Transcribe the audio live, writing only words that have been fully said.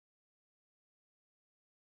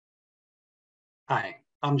Hi,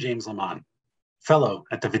 I'm James Lamont, Fellow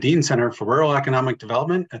at the Vidine Center for Rural Economic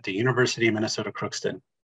Development at the University of Minnesota Crookston.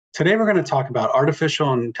 Today, we're going to talk about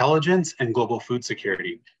artificial intelligence and global food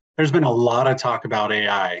security. There's been a lot of talk about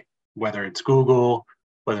AI, whether it's Google,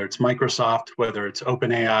 whether it's Microsoft, whether it's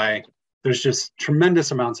OpenAI. There's just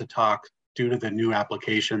tremendous amounts of talk due to the new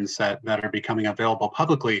applications that are becoming available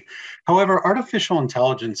publicly. However, artificial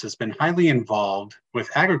intelligence has been highly involved with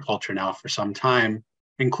agriculture now for some time,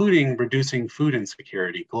 including reducing food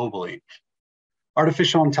insecurity globally.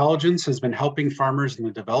 Artificial intelligence has been helping farmers in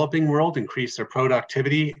the developing world increase their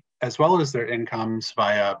productivity as well as their incomes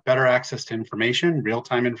via better access to information,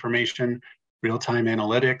 real-time analytics,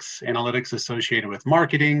 analytics associated with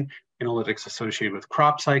marketing, analytics associated with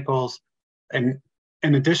crop cycles. And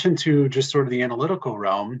in addition to just sort of the analytical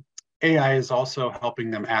realm, AI is also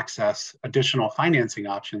helping them access additional financing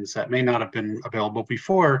options that may not have been available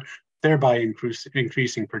before, thereby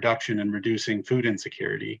increasing production and reducing food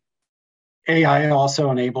insecurity. AI also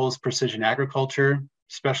enables precision agriculture,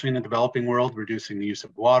 especially in the developing world, reducing the use of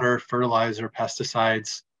water, fertilizer,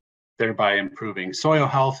 pesticides, thereby improving soil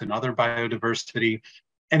health and other biodiversity.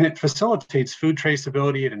 And it facilitates food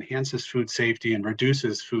traceability, it enhances food safety, and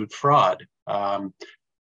reduces food fraud.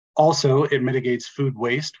 Also, it mitigates food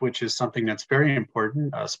waste, which is something that's very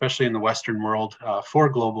important, especially in the Western world for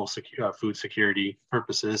global food security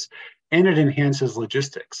purposes, and it enhances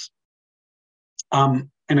logistics. In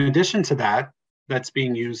addition to that,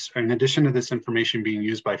 in addition to this information being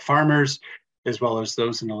used by farmers, as well as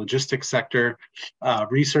those in the logistics sector,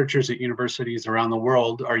 researchers at universities around the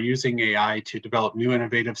world are using AI to develop new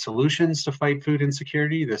innovative solutions to fight food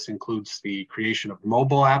insecurity. This includes the creation of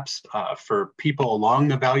mobile apps for people along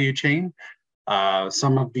the value chain.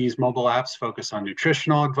 Some of these mobile apps focus on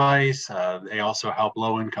nutritional advice. They also help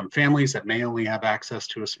low-income families that may only have access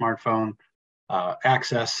to a smartphone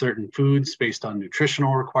access certain foods based on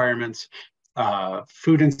nutritional requirements.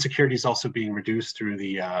 Food insecurity is also being reduced through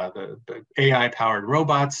the AI-powered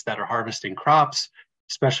robots that are harvesting crops,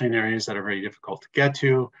 especially in areas that are very difficult to get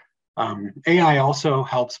to. AI also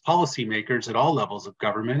helps policymakers at all levels of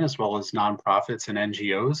government, as well as nonprofits and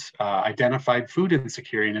NGOs, identify food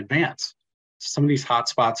insecurity in advance. Some of these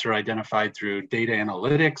hotspots are identified through data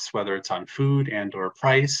analytics, whether it's on food and or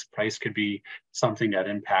price. Price could be something that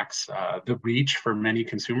impacts the reach for many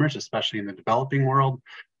consumers, especially in the developing world.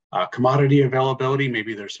 Commodity availability,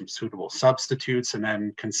 maybe there's some suitable substitutes, and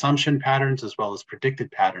then consumption patterns as well as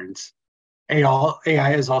predicted patterns.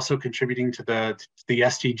 AI is also contributing to the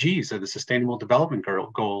SDGs, or the Sustainable Development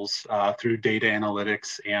Goals, through data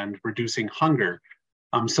analytics and reducing hunger.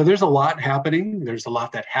 So there's a lot happening. There's a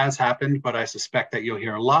lot that has happened, but I suspect that you'll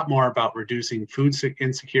hear a lot more about reducing food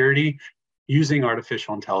insecurity using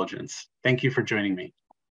artificial intelligence. Thank you for joining me.